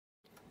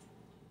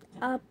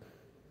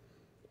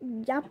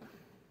Yep.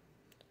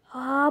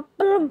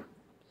 Boom.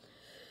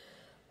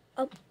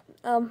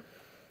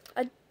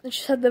 I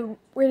just had the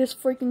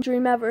weirdest freaking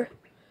dream ever.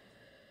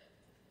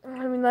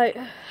 I mean, like,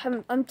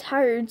 I'm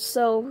tired,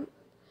 so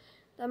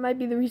that might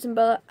be the reason,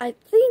 but I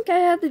think I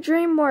had the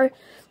dream where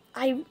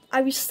I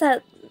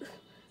reset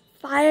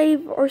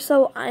 5 or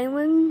so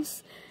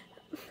islands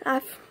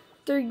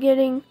after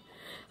getting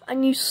a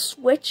new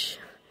Switch.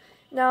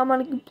 Now I'm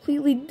on a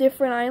completely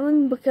different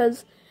island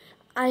because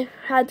I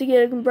had to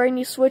get a brand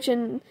new Switch,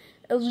 and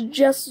it was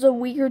just a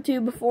week or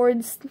two before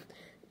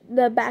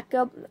the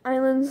backup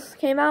islands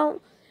came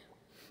out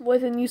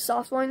with a new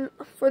software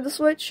for the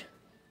Switch.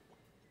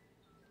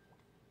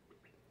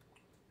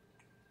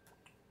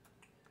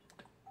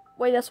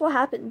 Wait, that's what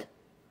happened.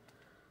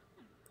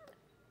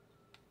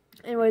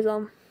 Anyways,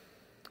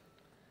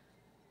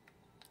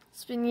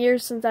 it's been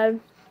years since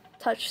I've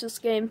touched this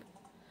game.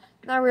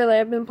 Not really,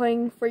 I've been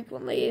playing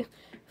frequently.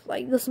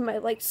 Like, this is my,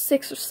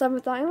 6th or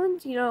 7th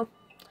island, you know.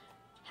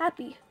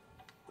 Happy,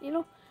 you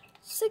know.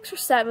 6th or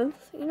 7th,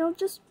 you know,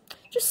 just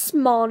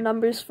small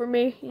numbers for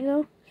me, you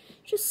know.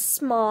 Just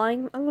small.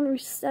 I'm gonna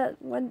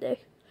reset one day.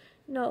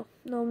 No,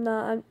 I'm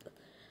not.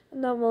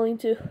 I'm not willing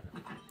to.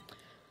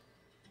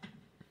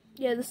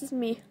 Yeah, this is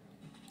me.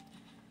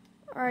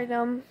 Alright,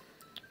 hello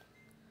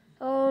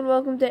and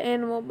welcome to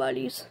Animal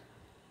Buddies.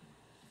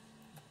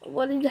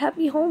 What did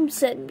Happy Home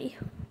send me?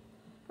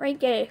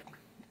 Rank A.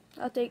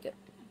 I'll take it.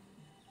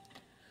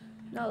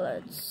 Now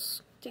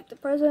let's take the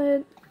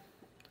present.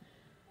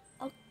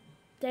 Oh,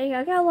 dang,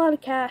 I got a lot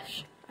of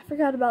cash. I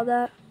forgot about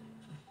that.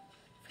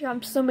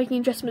 I'm still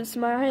making adjustments to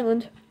my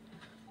island.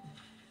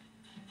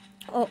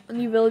 Oh, a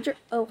new villager.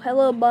 Oh,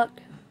 hello, Buck.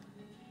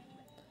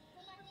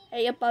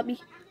 Hey up, Bobby.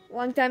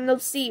 Long time no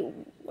see.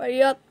 What are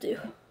you up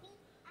to?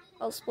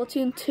 Oh,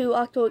 Splatoon 2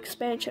 Octo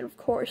expansion, of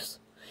course.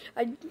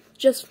 I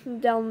just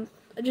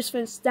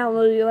finished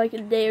downloading it like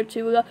a day or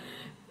two ago.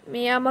 I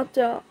mean, I'm up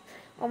to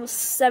almost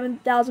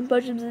 7,000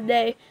 push-ups a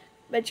day.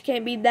 Bet you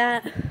can't beat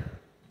that.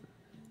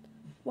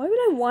 Why would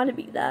I want to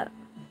beat that?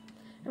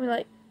 I mean,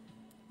 like,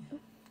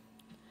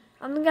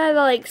 I'm the guy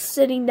that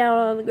sitting down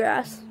on the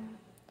grass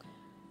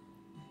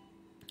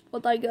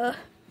with I'm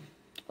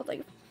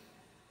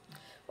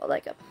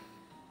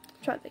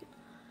trying to think.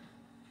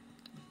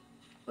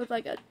 With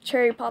a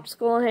cherry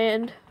popsicle in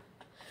hand,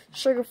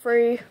 sugar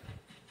free.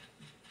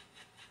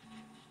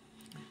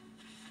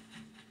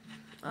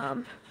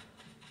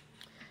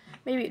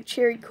 Maybe a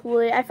cherry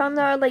Kool-Aid. I found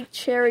that I like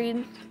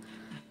cherry.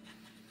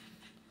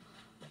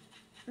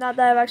 Not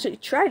that I've actually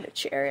tried a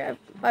cherry.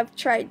 I've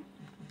tried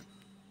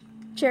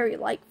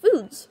cherry-like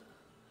foods.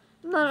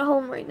 I'm not at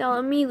home right now,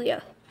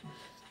 Amelia.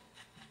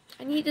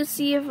 I need to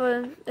see if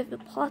the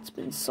plot's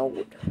been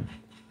sold.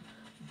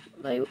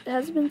 Like,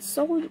 has it been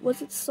sold?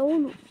 Was it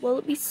sold? Will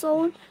it be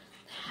sold?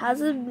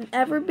 Has it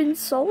ever been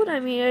sold?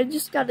 I mean, I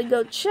just gotta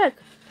go check.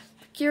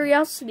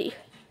 Curiosity.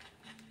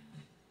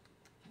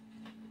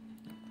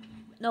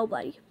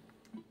 Nobody.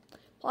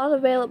 Plot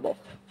available.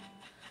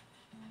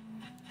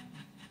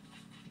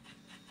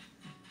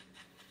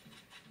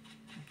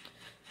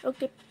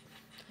 Okay.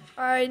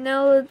 Alright,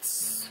 now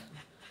let's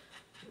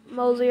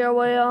mosey our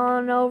way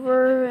on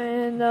over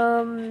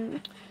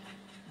and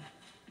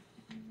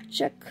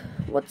check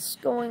what's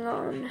going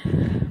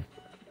on.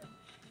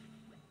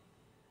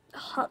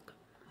 Huck.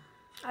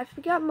 I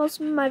forgot most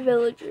of my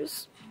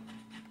villagers.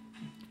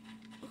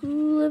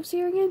 Who lives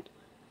here again?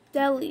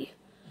 Deli.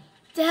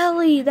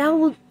 Deli!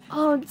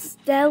 It's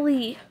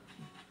Deli.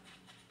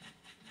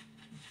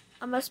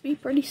 I must be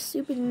pretty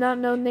stupid and not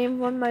know the name of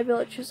one of my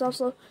villagers.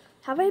 Also,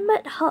 have I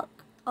met Huck?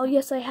 Oh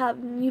yes, I have.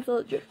 New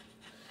villager.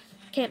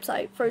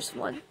 Campsite, first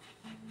one.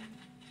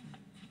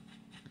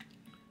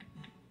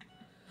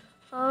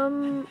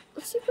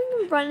 Let's see if we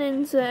can run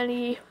into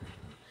any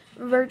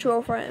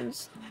virtual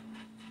friends.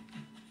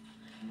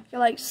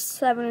 Got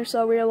 7 or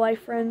so real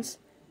life friends.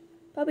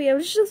 Puppy, I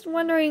was just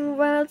wondering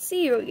when I'd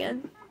see you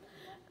again.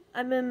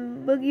 I've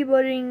been boogie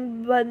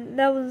boarding, but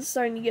that was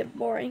starting to get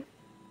boring.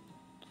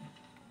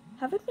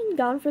 Have I been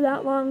gone for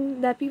that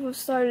long that people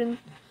started,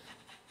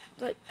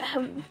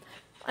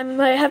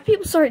 have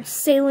people started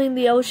sailing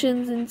the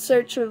oceans in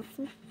search of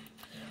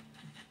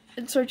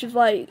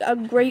a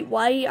great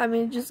white? I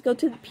mean, just go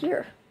to the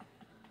pier.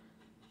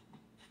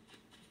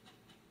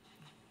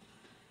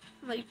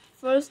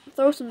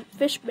 Throw some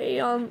fish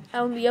bait out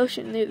in the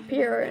ocean near the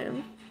pier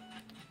and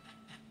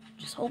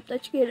just hope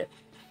that you get it.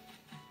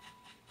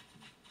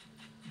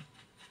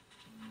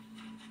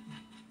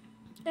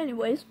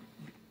 Anyways,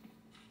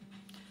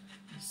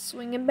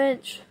 swinging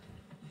bench.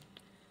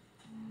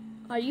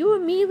 Are you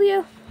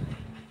Amelia?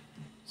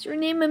 Is your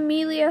name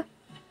Amelia?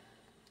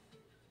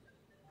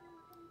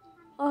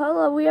 Oh,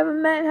 hello, we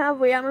haven't met, have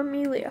we? I'm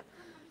Amelia.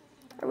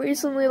 I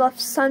recently left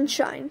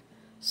Sunshine,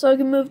 so I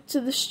can move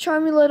to this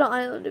charming little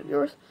island of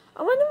yours.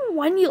 I wonder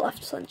when you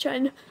left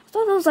Sunshine. I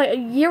thought that was a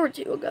year or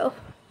two ago.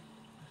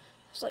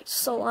 It was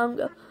so long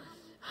ago.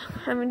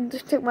 I mean,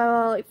 it took my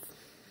mom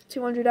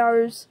 200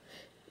 hours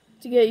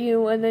to get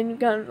you, and then you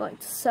got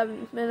in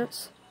 7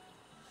 minutes.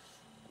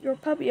 You're a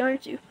puppy,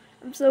 aren't you?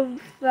 I'm so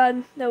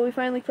glad that we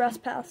finally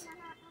crossed paths.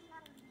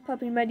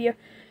 Puppy, my dear,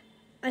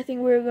 I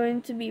think we're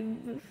going to be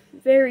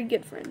very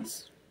good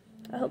friends.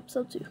 I hope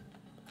so too.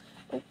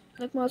 Oh,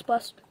 look, Mouse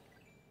Plus.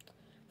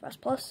 Press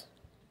plus.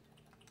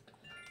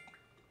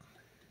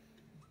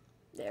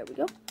 There we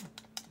go.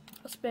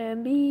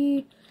 Spam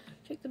B.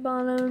 Check the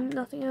bottom.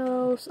 Nothing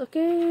else.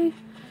 Okay.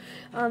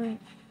 I'm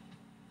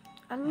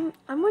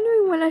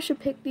wondering when I should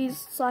pick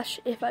these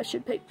 / if I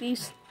should pick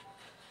these,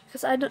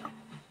 because I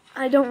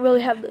don't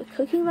really have the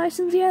cooking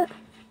license yet,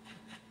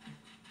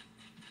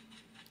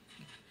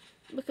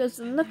 because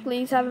the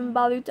Nooklings haven't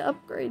bothered to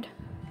upgrade.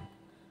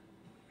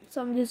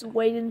 So I'm just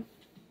waiting.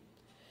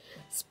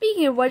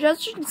 Speaking of which, I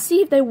should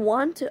see if they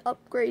want to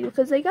upgrade,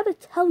 because they gotta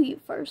tell you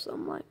first. So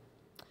I'm like,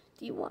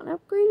 do you want to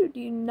upgrade or do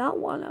you not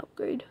want to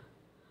upgrade?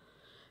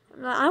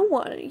 I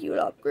want you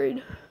to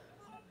upgrade.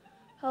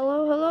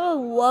 Hello, hello,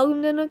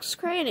 welcome to Nook's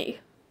Cranny.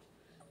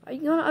 Are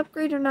you gonna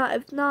upgrade or not?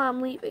 If not,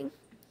 I'm leaving.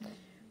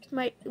 It's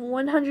my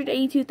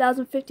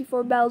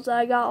 182,054 bells that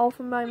I got all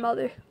from my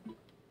mother.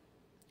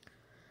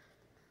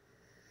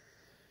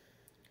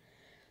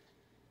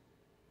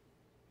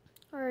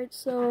 Alright,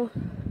 so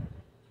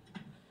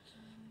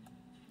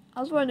I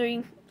was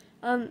wondering,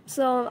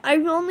 so I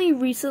was only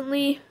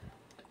recently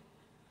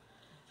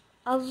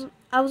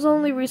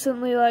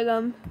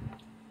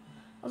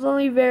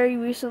very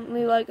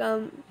recently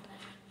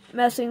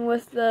messing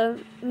with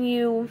the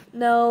new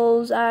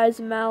nose, eyes,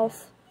 and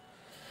mouth.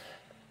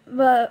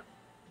 But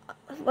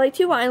like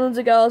 2 islands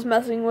ago, I was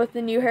messing with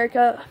the new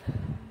haircut.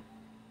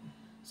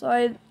 So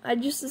I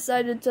just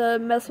decided to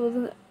mess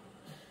with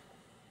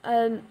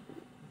a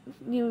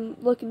new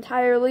look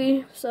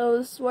entirely. So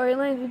this is where I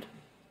landed.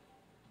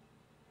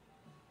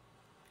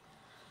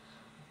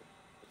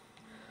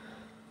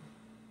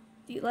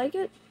 Do you like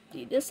it? Do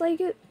you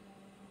dislike it?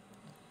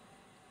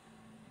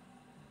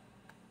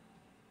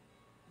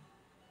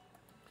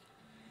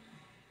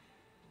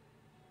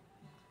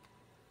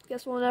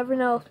 Guess we'll never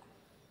know.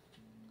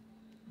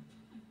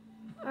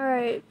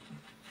 Alright.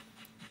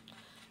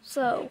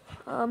 So,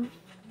 I'm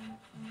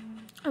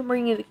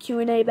bringing the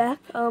Q&A back.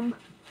 I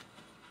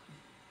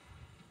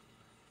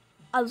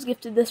was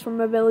gifted this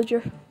from a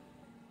villager.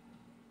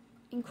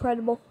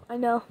 Incredible, I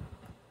know.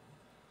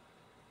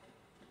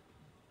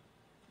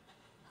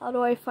 How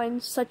do I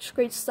find such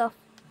great stuff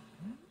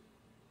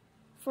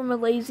from a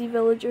lazy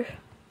villager?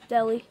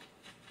 Delhi.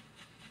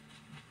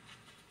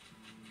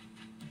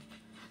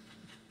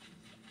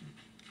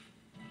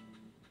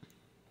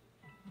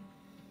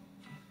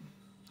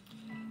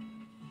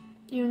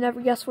 You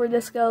never guess where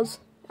this goes.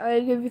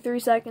 I'll give you 3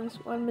 seconds.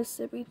 1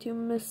 Mississippi, 2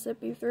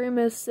 Mississippi, 3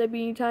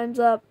 Mississippi. Time's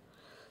up.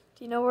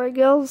 Do you know where it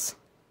goes?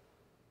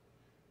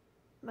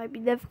 Might be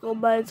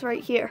difficult, but it's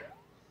right here.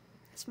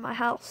 It's my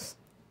house.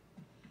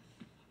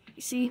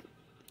 You see,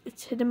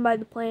 it's hidden by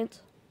the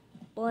plant.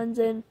 Blends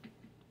in.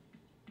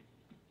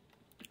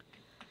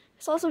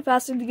 It's also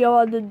faster to go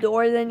out the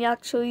door than you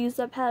actually use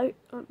that pipe.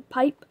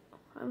 I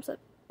almost said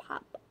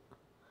pop.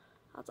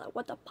 I was like,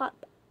 what the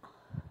pop?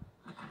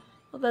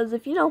 Because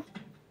if you know,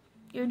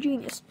 you're a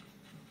genius.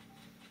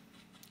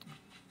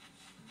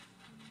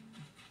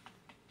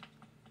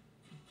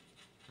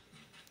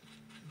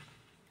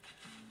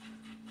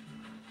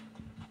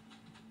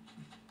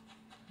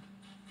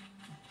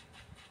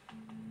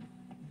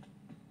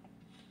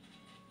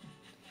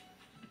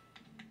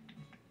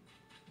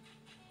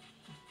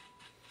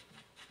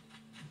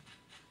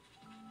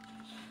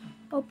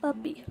 Oh,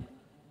 puppy.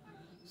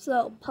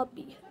 So,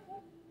 puppy,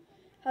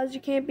 how's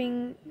your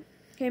campaign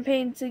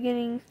to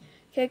getting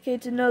KK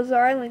to Nose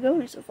Island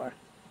going so far?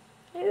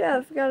 Hey, yeah,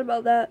 I forgot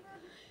about that.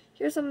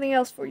 Here's something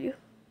else for you.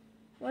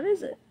 What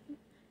is it?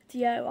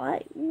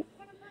 DIY. Ooh.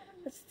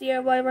 That's a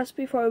DIY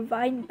recipe for a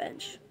vine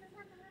bench.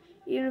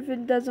 Even if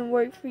it doesn't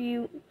work for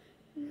you,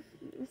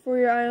 for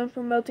your island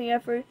promoting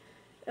effort,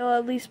 it'll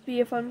at least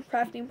be a fun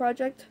crafting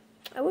project.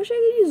 I wish I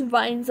could use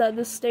vines at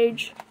this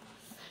stage,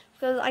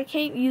 because I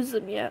can't use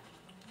them yet.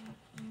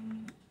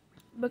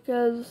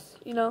 Because,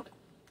 you know,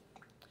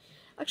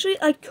 actually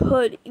I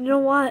could. You know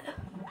what?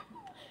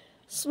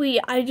 Sweet,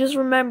 I just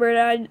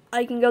remembered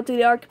I can go to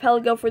the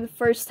archipelago for the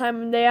first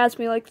time, and they asked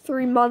me like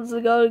 3 months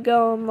ago to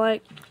go. I'm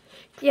like,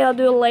 yeah, I'll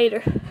do it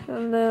later.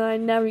 And then I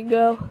never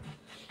go.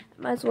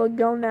 Might as well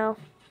go now.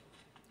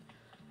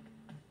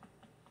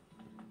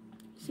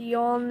 See you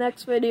all in the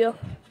next video.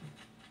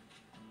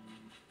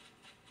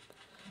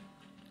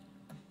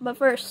 But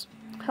first,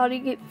 how do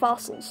you get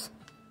fossils?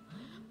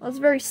 Well, it's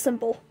very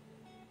simple.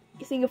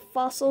 You think of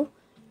fossil,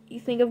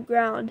 you think of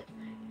ground.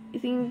 You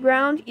think of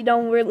ground, you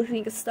don't really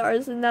think of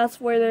stars, and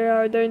that's where they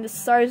are. They're in the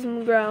stars in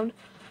the ground,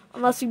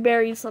 unless you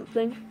bury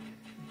something.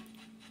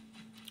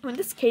 In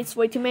this case,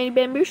 way too many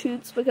bamboo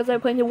shoots, because I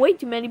planted way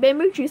too many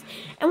bamboo trees,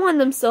 and one of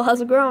them still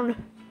hasn't grown.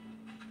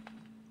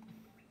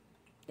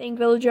 Dang,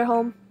 villager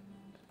home.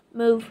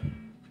 Move.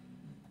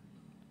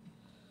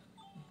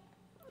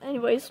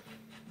 Anyways,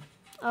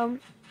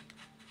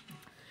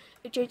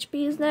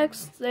 HHP is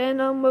next,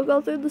 and we'll go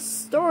through the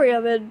story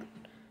of it,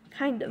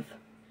 kind of.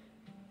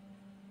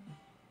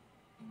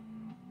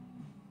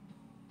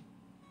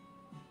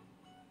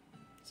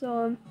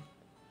 So,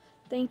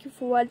 thank you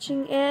for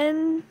watching,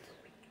 and